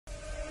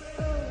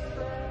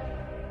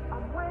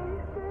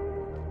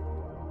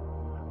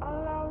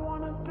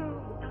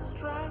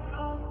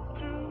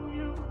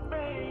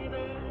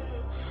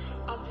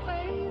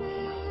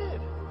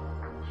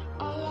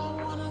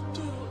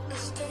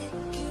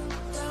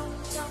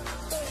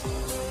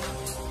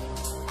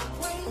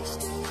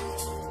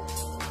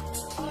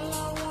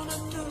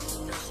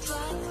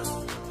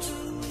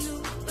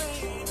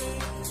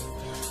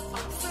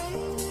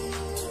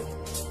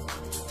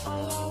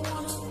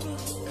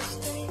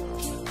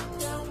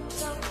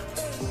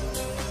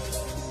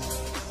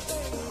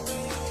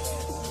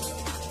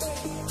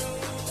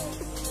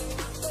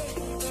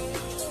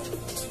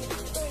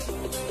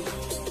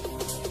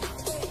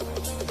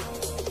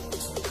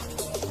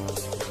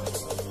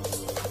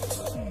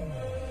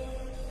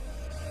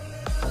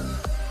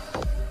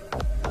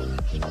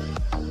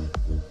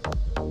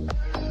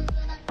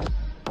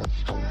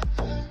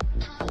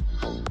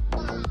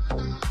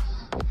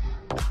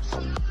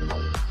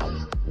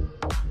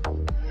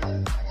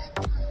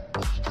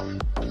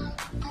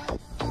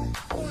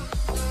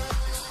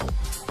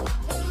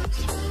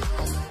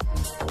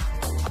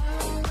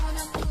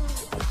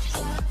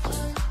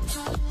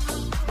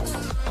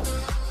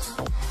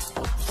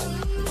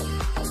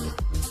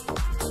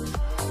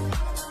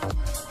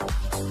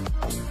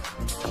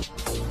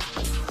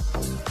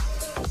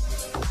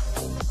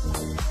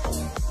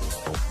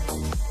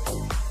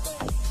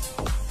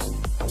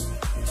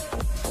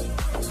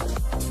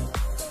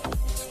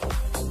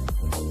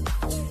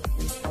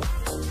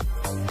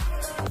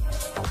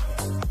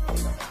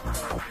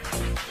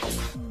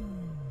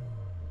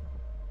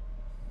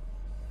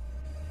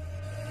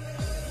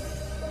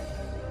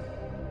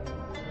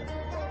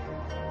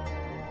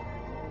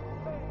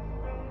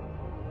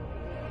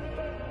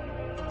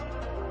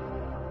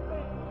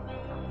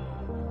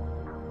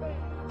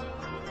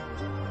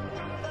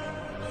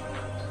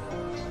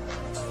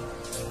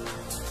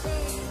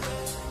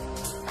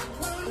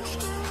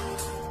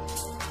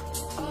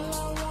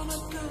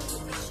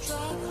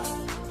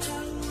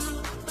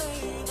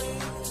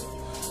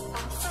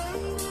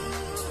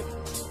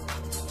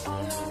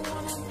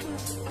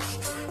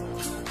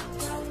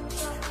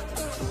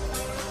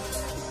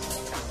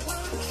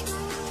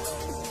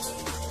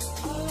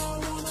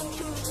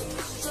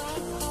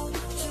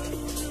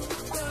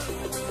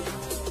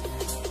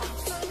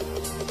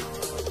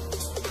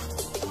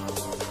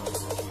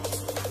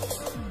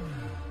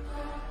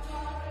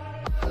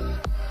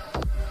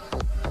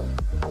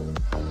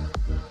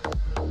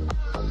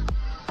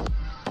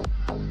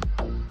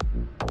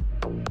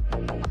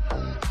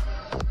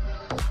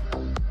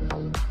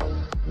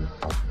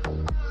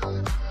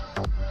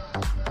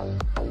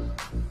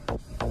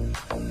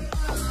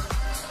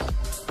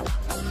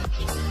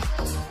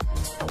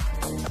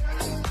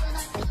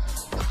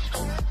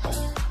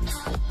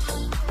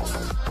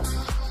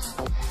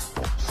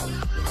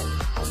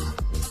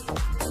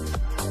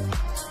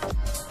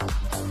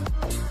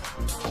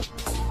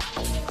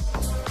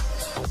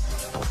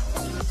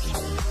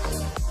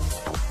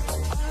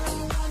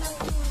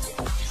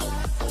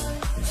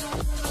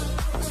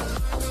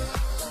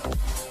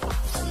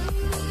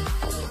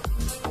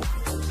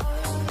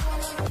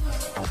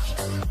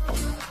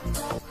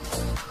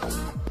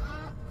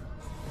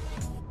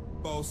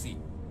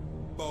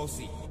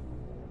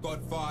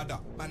Godfather,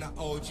 man a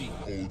OG,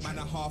 man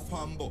a half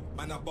humble,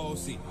 man a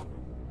bossy.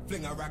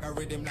 Fling a rag a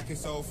rhythm like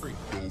it's all free.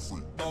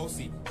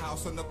 Bossy,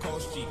 house on the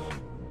coast G.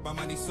 My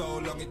money so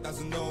long it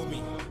doesn't know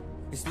me.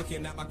 It's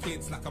looking at my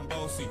kids like I'm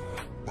bossy.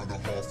 Man a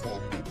half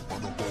humble,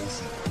 man a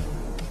bossy.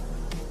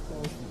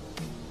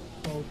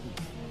 Bossy,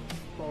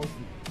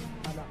 bossy,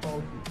 man a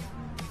bossy.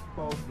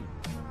 Bossy,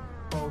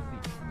 bossy,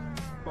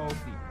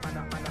 bossy, man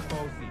a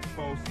bossy. Bossy,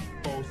 bossy,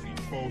 bossy,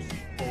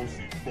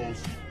 bossy,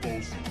 bossy,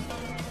 bossy.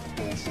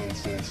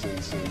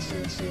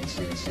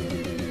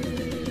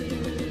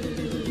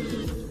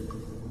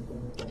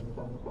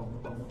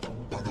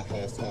 Man a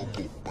half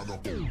humble, man a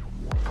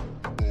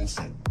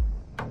bossy,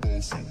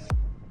 bossy.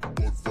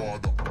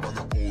 Godfather, man a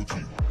OG,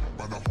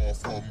 man a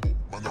half humble,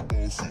 man a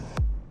bossy.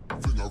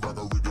 Fling a rag a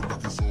rhythm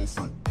like it's all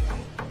free.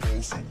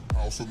 Bossy,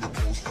 house on the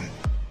coast G.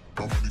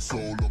 My money so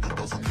long it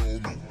doesn't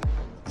know me.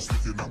 It's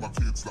looking at my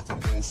kids like I'm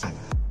bossy.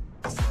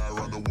 I fly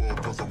around the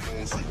world cause I'm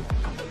bossy.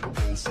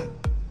 Bossy.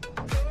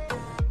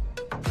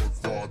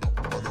 Godfather,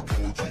 man a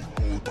OG,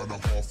 old man a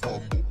half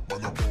humble,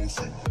 man a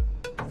bossy.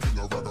 Fling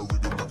a rag a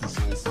rhythm like it's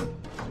all free.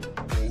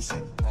 Bossy,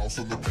 house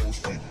on the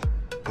coast G.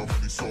 My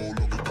money so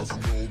long it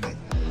doesn't know me.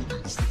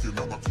 It's looking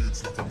at my kids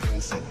like I'm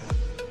bossy.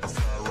 I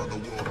fly around the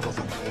world cause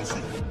I'm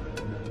bossy.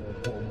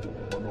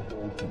 Man a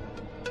bossy.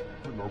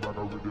 Fling a rag a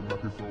rhythm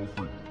like it's all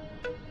free.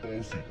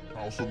 Bossy,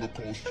 house on the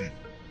coast G.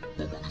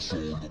 My money so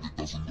long it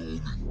doesn't know me.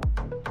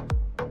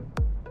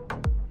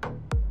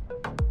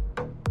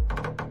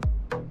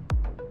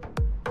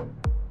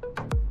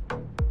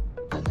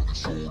 My money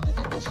so long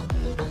it doesn't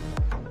know me.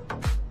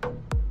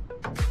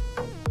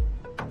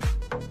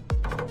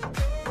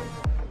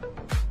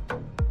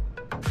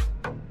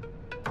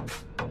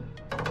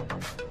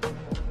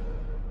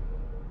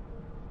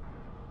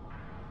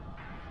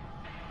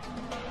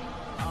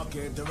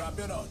 Came to rap,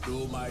 you know,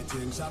 do my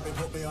thing. Sabi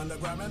put me on the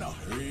gram, you know,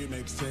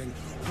 remix thing.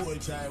 Pull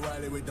tight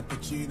Wiley with the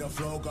Pacino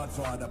flow.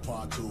 Godfather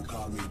part 2,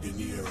 call me De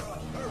Niro.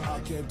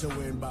 I came to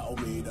win, battle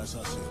me, that's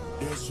a sin.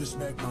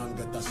 Disrespect, man,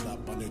 get a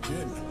slap on the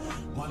chin.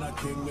 Man a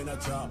king, me a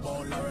top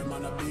bowl, Larry,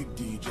 man a big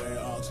DJ,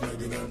 Ox,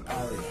 Megan and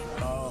Harry.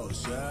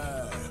 Boss,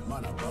 yeah,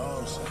 man a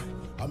boss.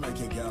 I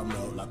make a girl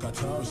melt like a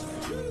toast.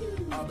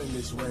 I've been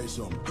this way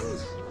some day,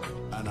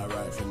 and I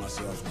write for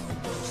myself, no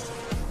boast.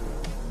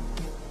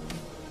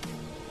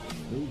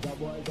 Me's a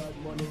boy got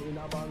money in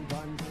a bank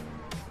and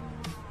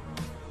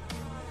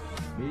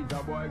Me's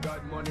a boy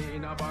got money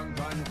in a bank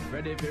and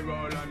ready for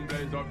roll and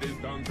blaze up this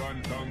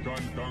Duncan.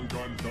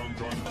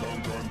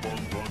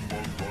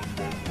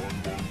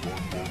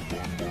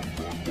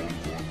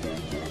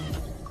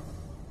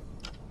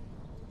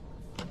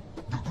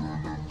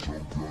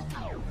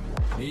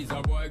 He's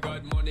a boy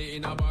got money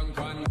in a bank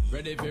and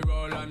ready for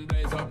roll and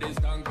blaze up this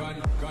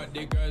Duncan. Got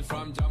the girls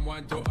from Jam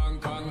 1 to Hong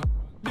Kong.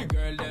 The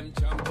girl them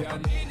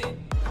champion.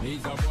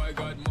 He's a boy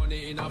got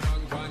money in a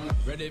bank and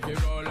ready for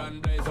roll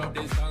and blaze up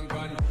this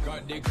Duncan.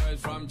 Got the girls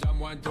from Jam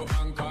 1 to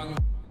Hong Kong.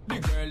 The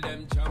girl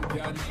them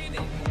champion.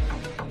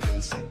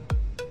 Bossy.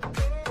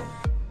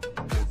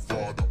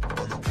 Godfather,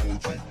 man a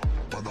OG,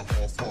 man a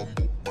half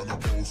humble, man a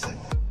bossy.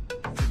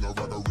 Fling a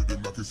rag a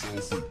rhythm like it's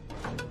all free.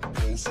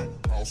 Bossy,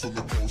 house on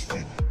the coast G.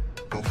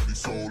 My money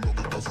so long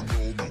it doesn't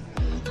know me.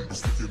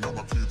 It's looking at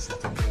my kids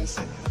like I'm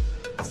bossy.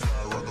 I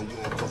fly around the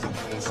world cause I'm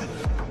bossy.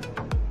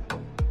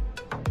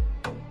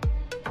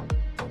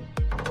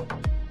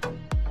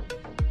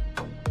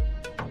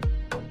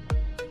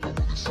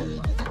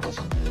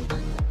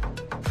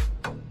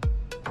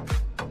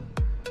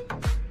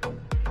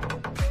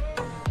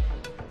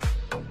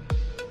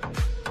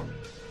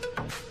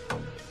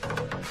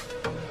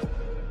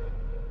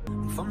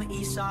 From the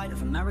east side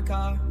of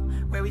America,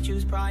 where we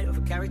choose pride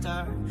over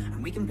character,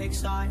 and we can pick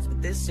sides,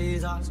 but this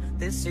is us,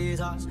 this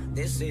is us,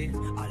 this is.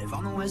 I live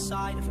on the west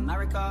side of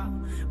America,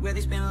 where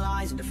they spin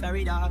lies into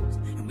fairy dust,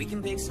 and we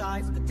can pick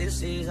sides, but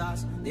this is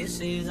us, this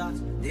is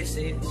us, this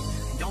is.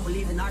 I don't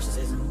believe in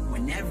narcissism,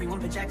 when everyone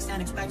projects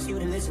and expects you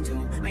to listen to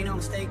them. Make no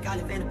mistake, I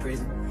live in a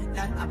prison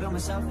that I built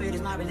myself, it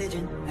is my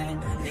religion.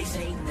 And they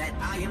say that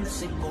I am the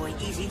sick boy,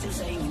 easy to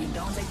say when you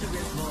don't take the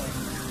risk, boy.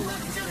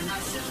 Welcome to the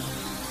night shift,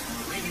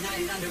 we're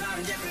united under our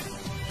indifference.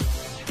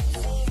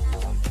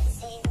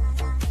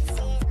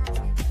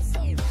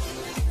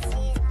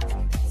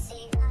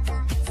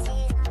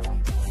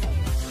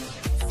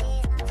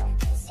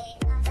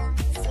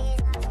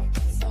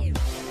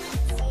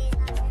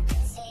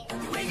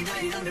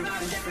 Under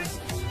our indifference.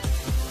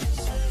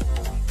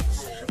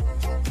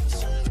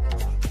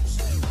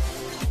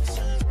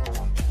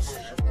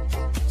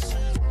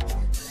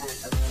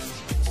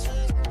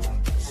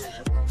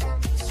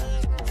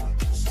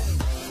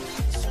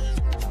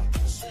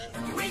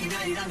 We're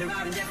united under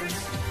our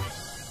indifference.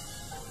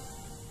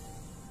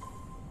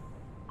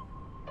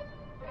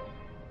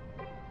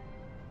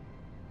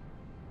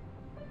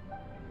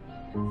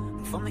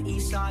 From the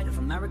east side of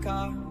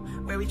America,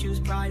 where we choose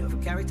pride over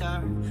character,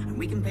 and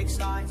we can pick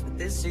sides, but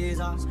this is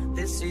us,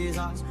 this is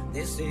us,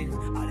 this is.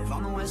 I live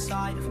on the west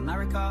side of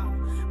America,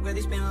 where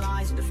they spin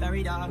lies into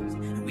fairy dust,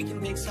 and we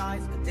can pick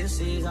sides, but this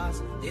is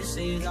us, this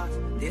is us,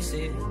 this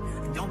is.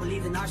 Don't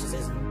believe in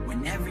narcissism.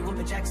 When everyone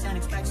projects and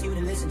expects you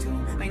to listen to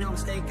them. Make no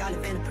mistake, I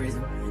live in a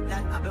prison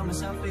that I built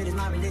myself with is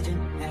my religion.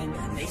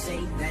 And they say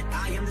that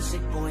I am the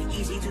sick boy.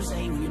 Easy to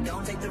say when you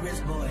don't take the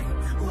risk, boy.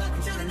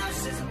 Welcome to the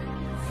narcissism.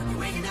 You're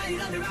waking at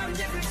it under our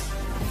indifference.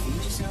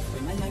 Feed yourself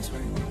with my life's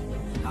work.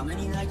 How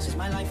many likes is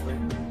my life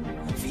worth?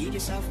 Feed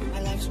yourself with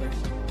my life's work.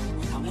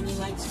 How many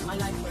likes is my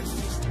life worth?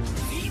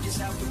 Feed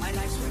yourself with my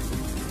life's work.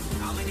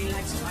 How many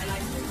likes is my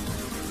life worth?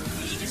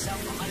 Feed yourself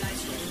with my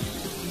life's work.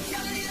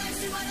 How many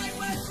likes is my life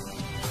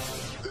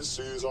worth? This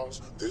is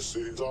us, this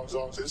is us,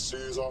 this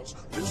is us,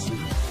 this is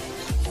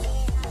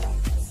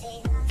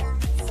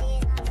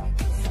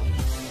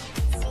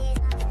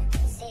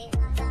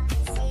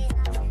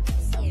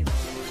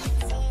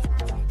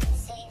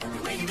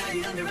We're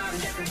united under our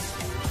indifference.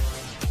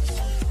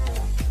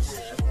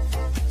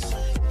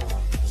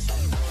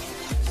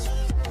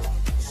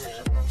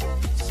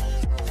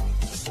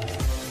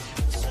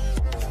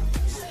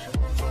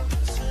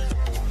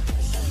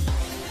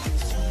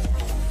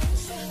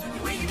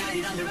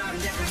 Under our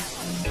indifference.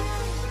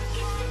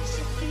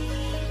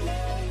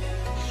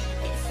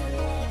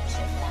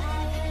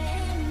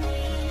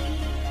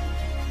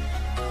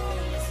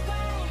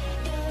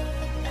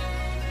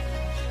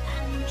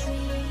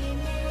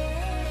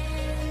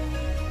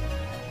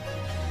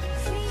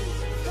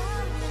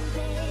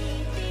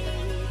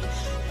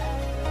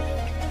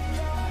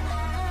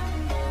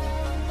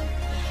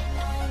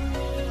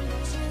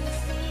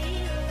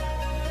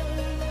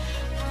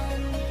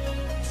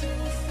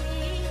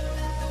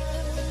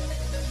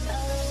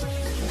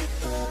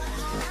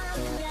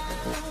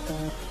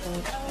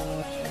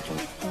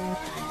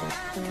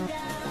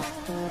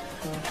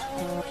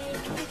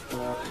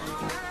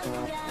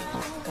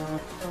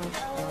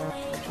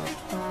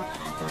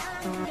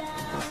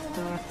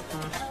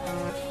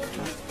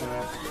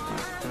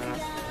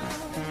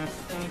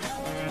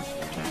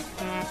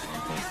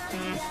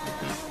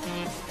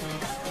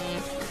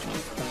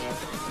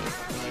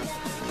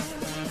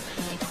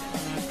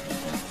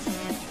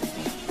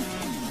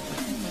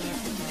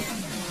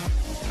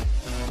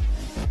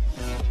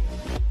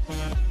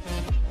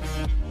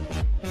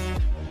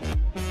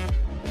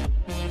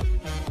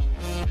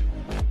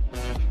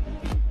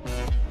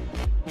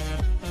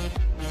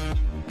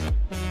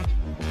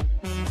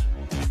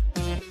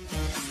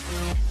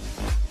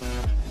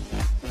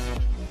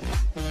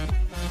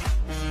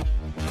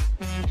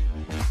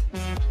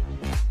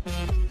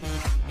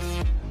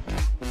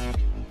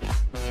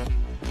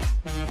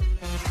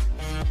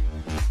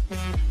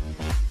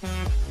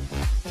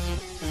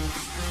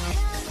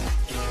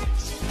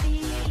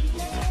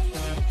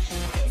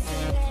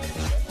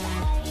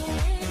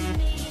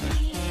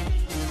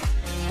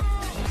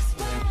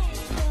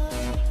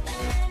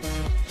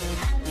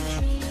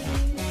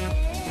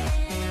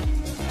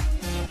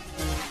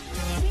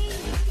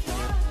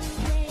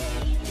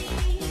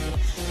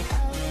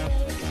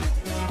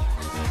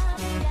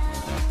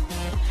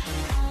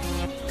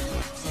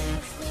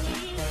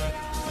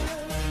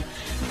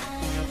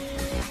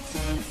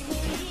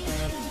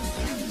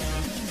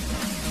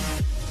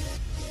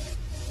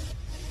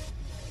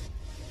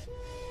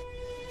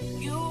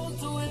 You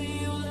walked away,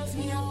 you left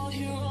me out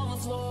here on the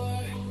floor.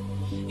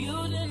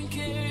 You didn't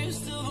care, you're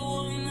still the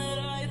one that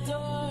I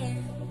adore.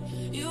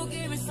 You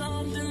gave me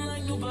something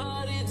like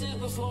nobody did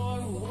before.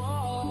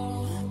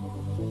 Whoa,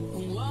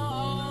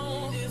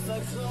 whoa. If I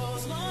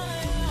close my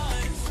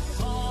eyes,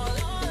 all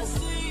I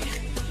see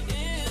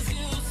is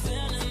you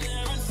standing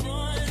there in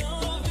front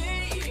of me.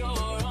 You're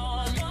on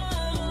my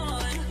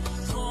mind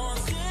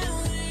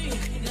constantly.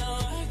 Now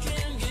I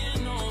can't get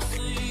no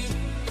sleep.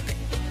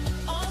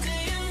 All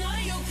day and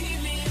night you keep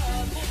me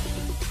up,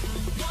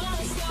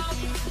 non-stop.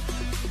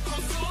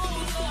 I'm so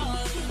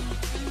done.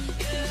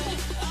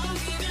 Yeah, I'm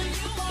giving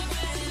you more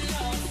than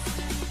enough.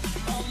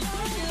 All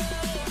my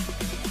love,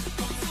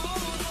 I'm so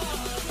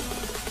done.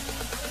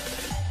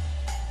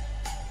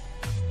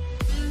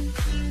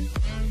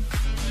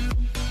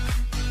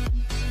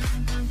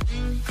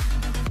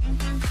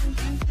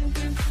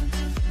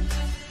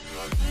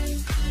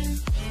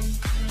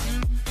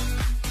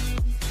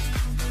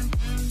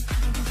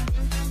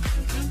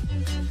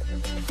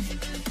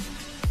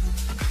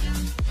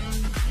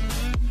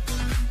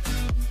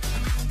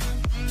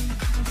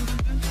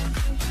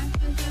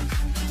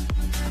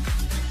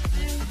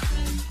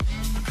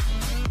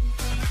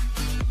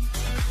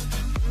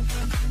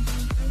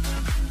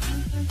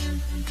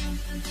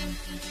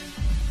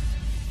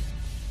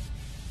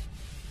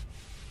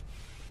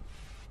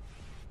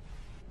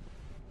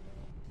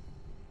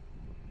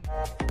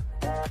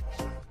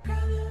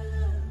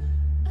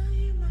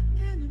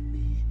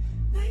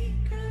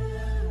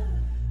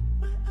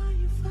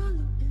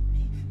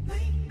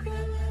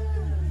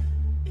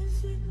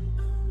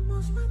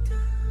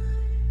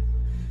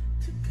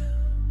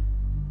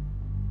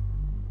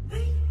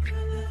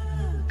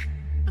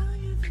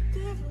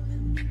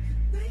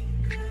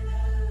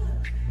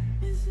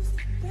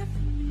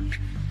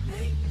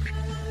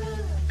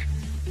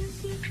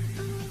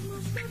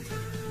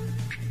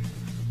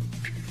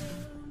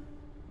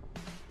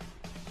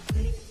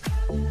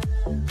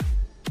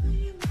 Are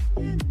you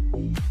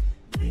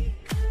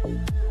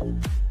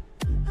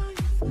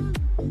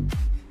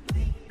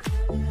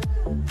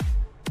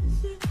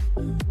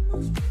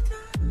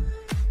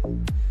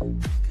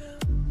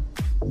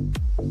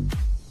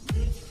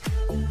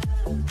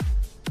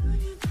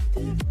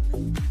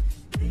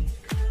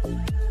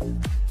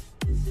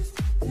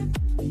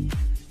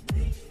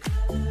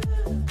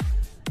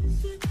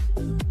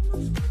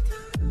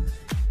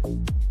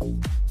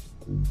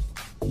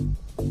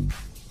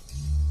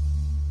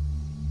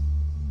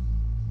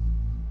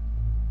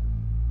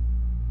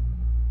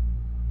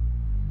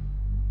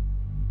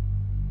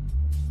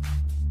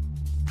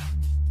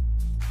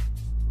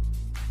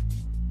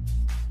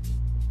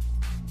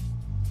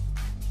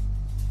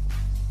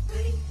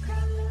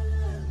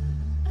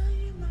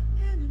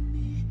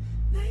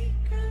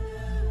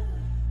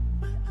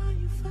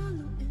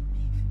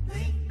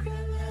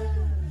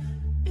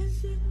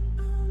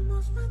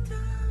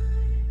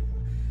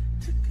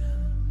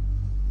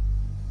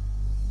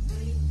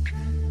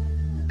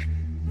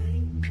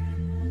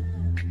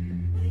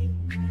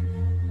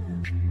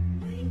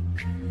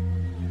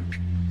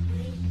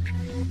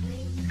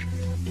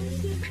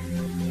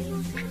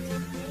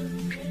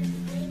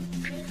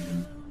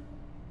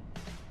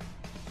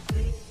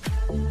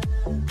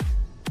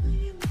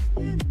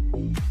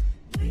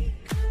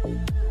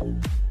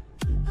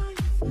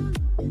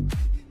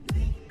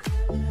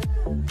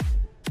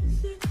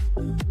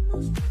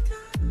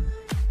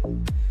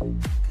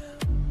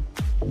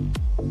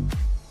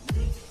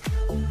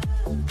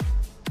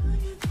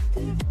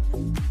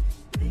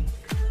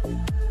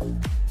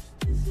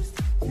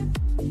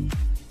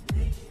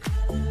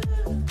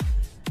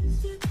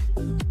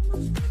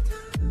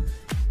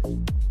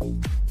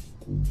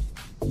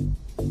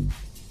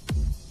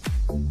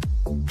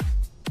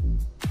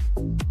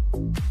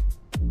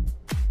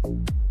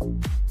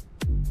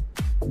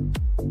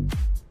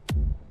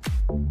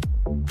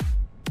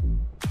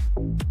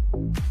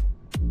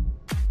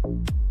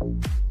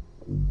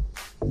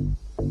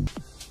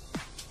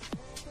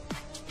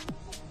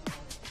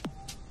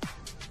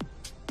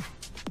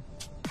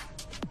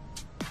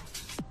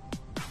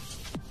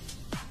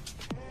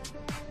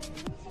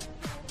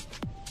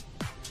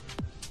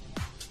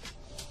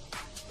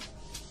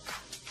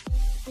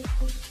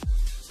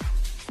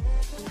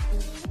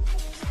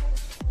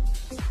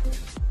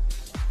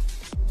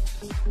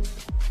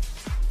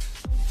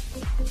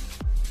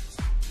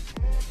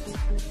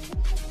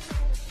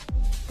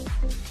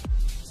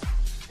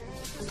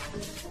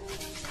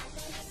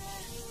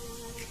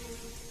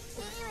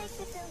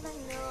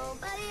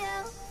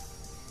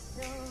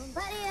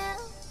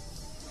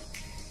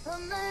But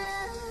my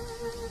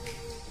love,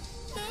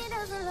 he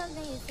doesn't love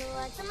me, so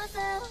I tell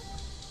myself,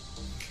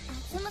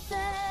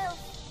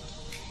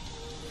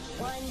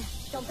 one,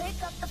 don't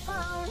pick up the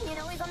phone, you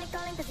know he's only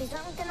calling cause he's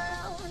drunk and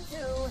alone.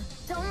 Two,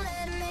 don't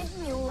let him in,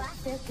 you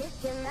have to kick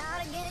him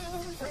out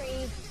again.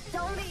 Three,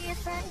 don't be his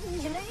friend,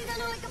 you know you're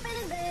gonna wake up in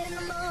his bed in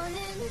the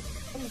morning,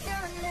 and if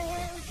you're under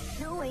him,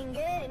 you ain't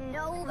getting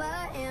over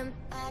him.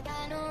 I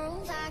got no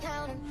rules, I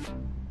count him.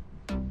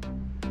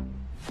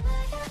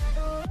 I got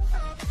no rules, I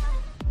count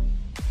him.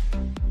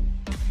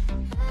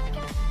 I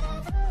got no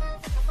rules,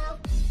 I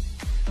count him.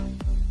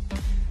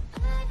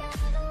 I got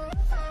no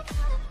rules, I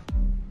count him.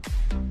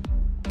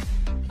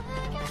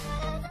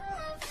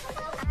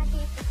 I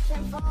keep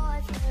pushing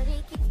forwards, but he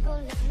keeps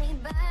pulling me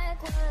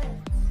backwards.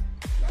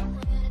 No,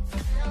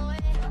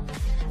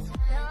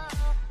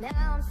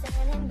 now I'm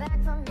standing back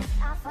from it.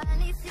 I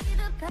finally see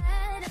the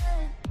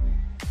pattern.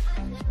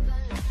 I never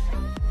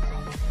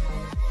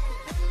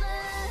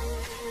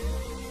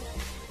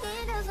he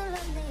doesn't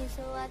love me,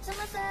 so I tell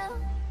myself,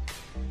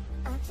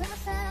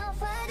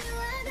 what do?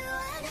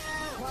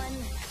 One,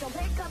 don't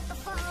pick up the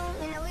phone,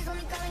 you know he's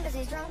only calling cause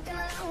he's drunk and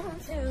alone.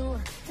 Two,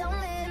 don't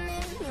let him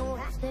in, you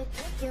have to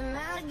kick him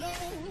out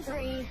again.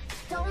 Three,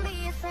 don't be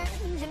his friend,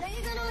 you know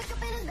you're gonna wake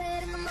up in his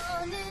bed in the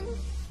morning,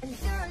 and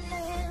if you're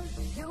under him,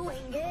 you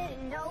ain't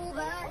getting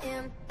over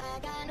him. I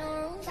got no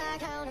rules, I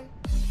count him.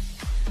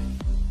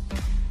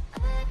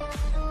 I got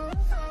no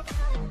rules, I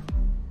count him.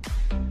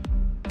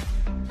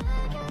 I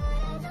got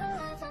no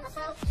rules on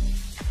myself.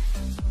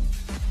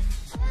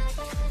 I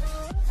got no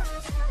rules, I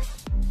count him.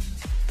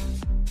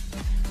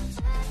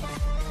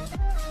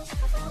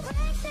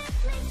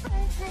 Makes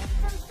perfect,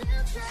 I'm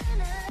still trying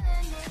to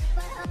earn it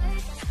by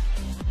heart.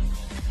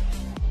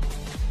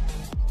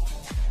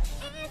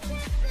 It's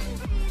just been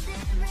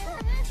breathing,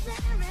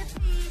 rehearsing,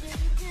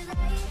 repeating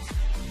tonight.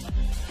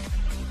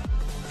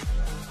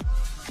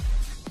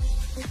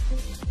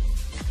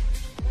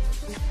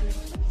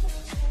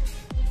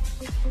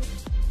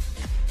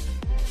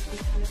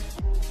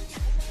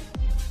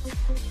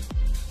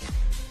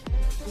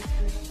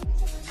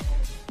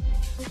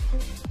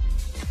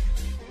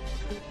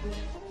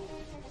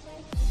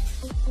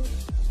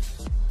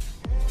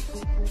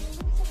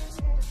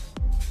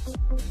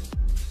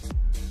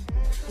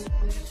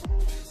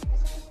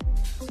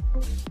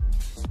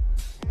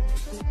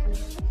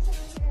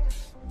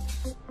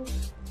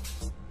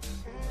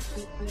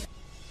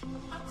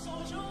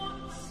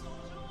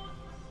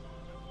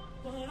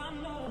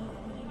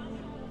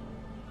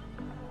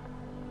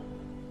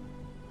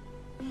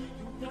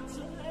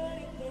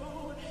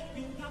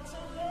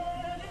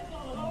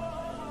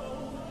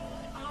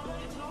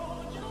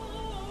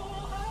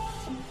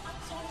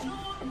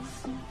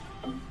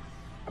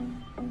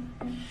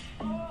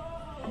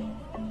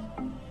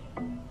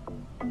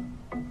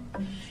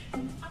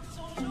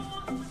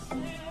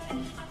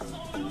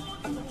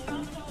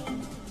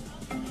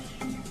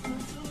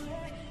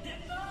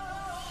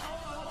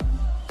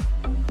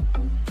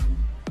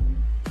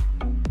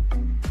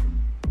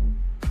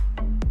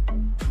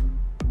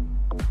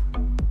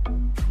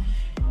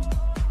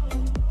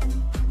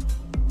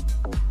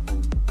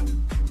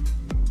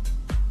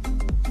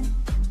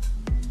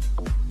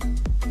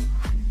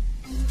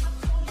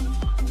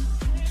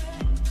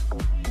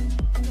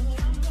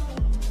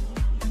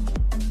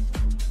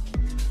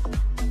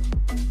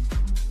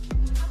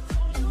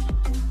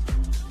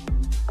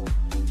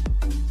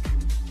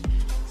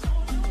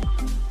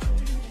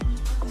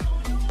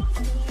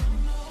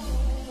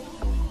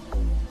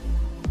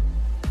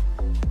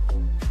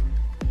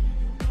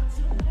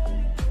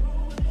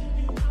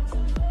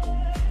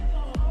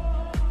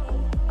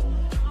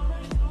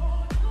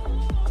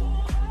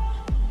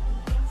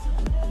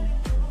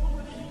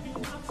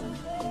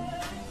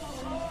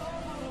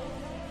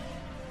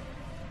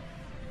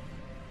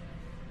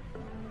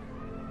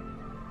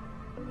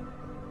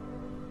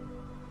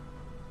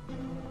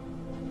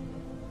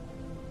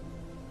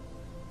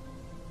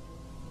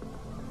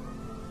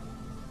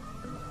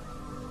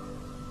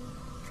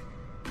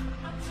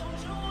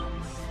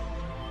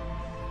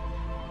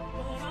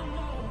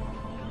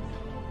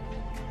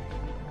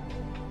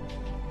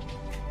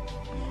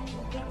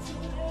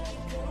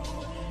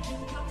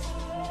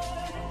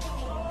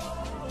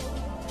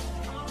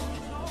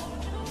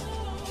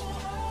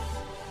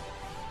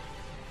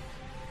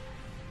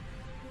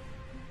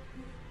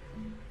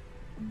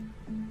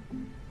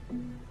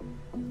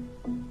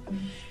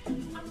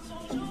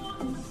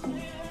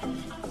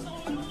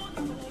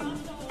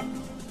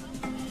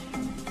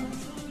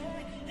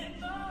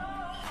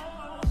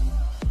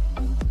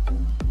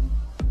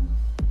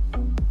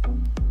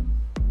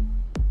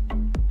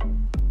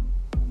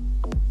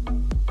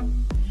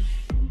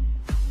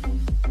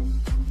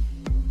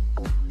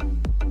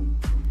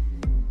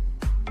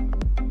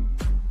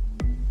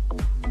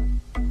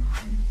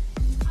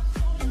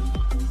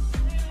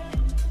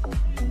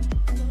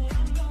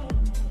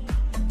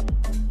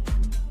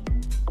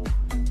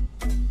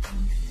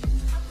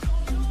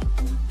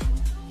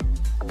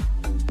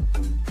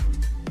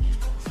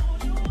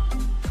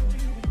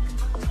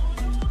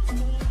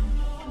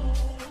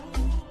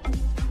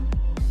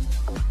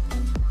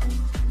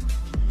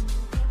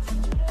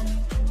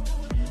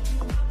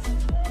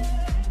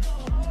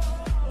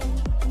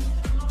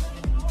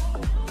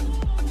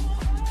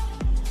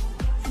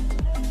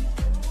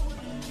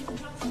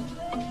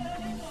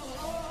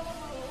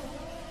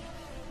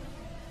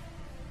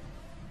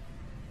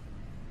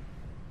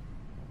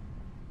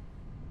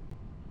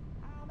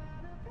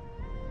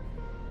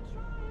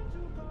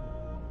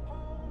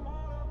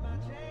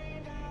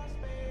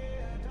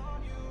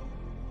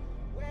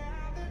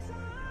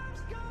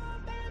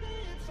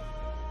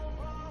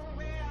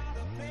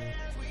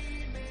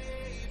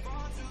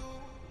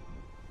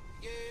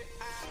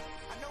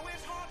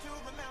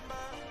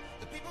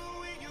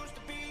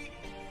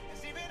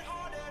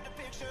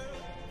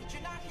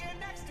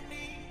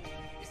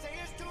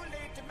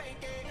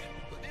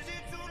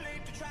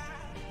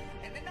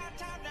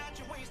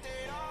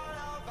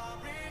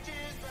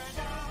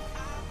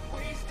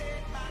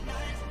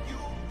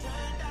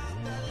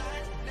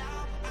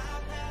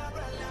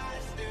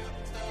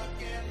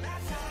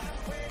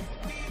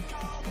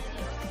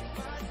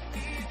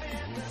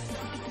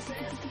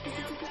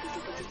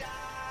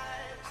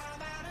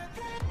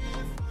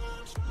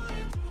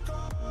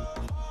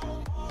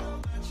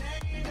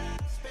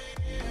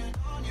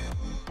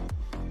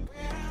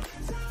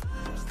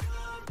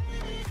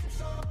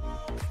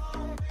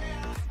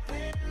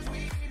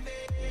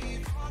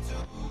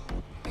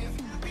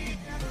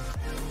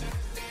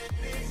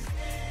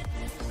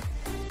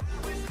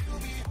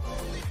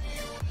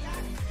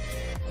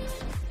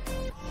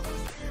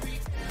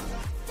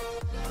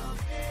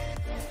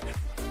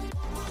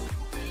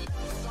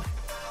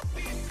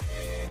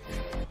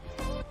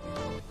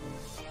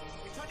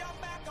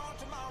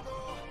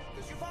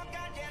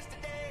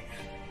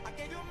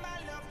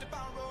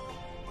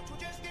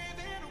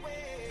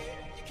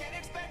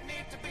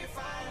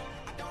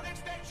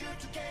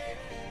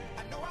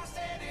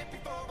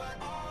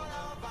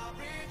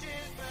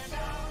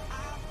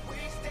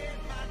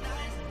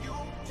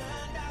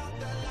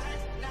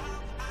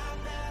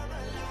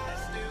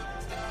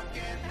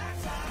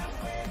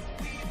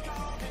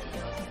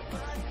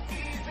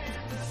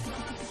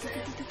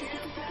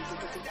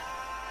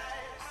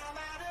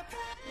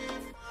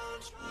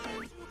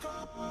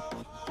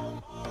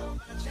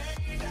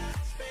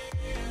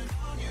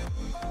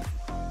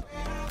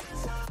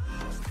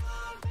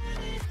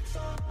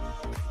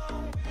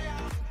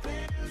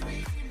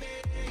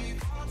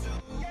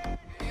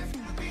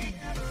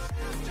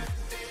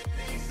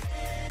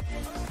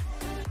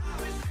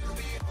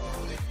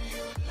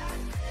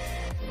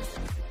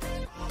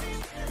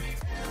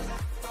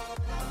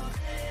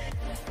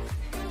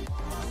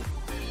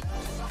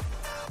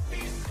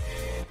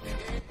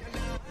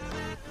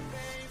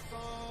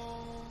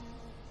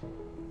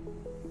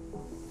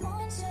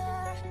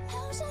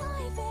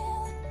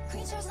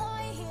 Creatures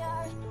lie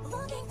here,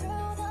 looking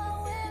through the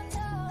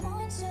window.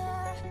 Wonder,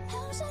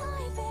 how should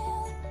I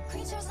feel?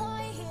 Creatures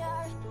lie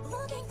here,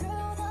 looking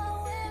through the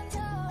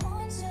window.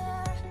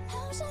 Wonder,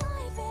 how should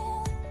I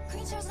feel?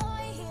 Creatures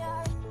lie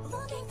here,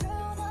 looking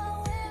through the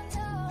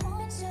window.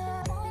 Wonder,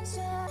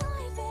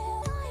 I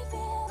feel,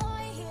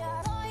 lie here,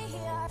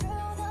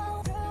 through the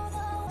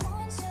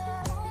wonder,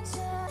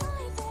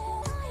 I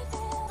feel,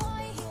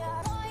 lie here,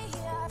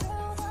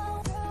 through the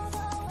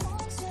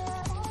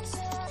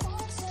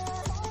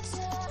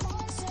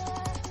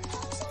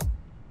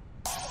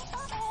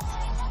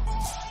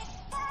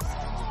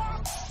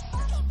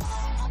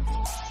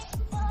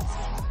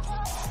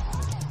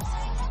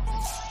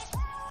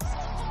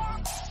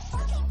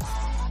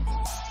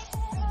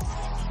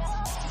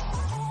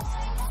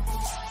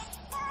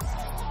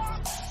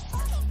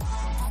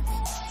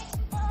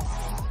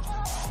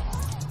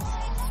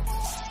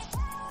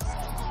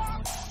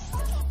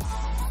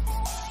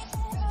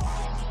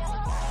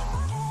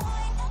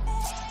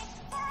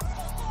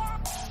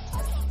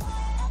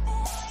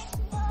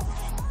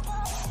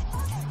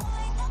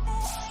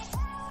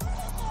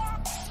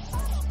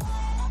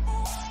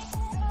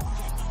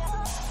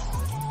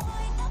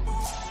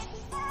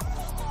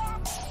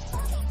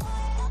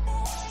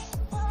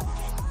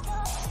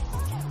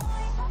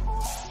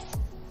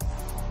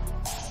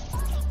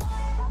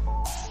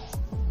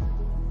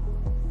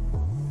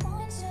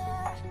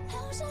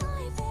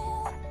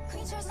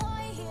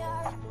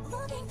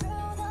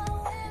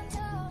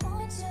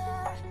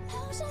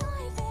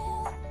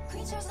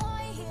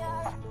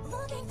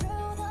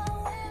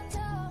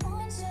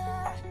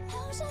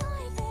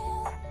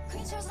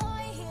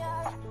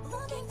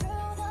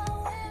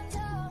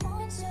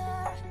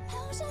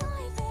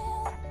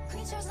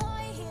Creatures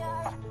lie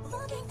here,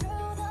 looking through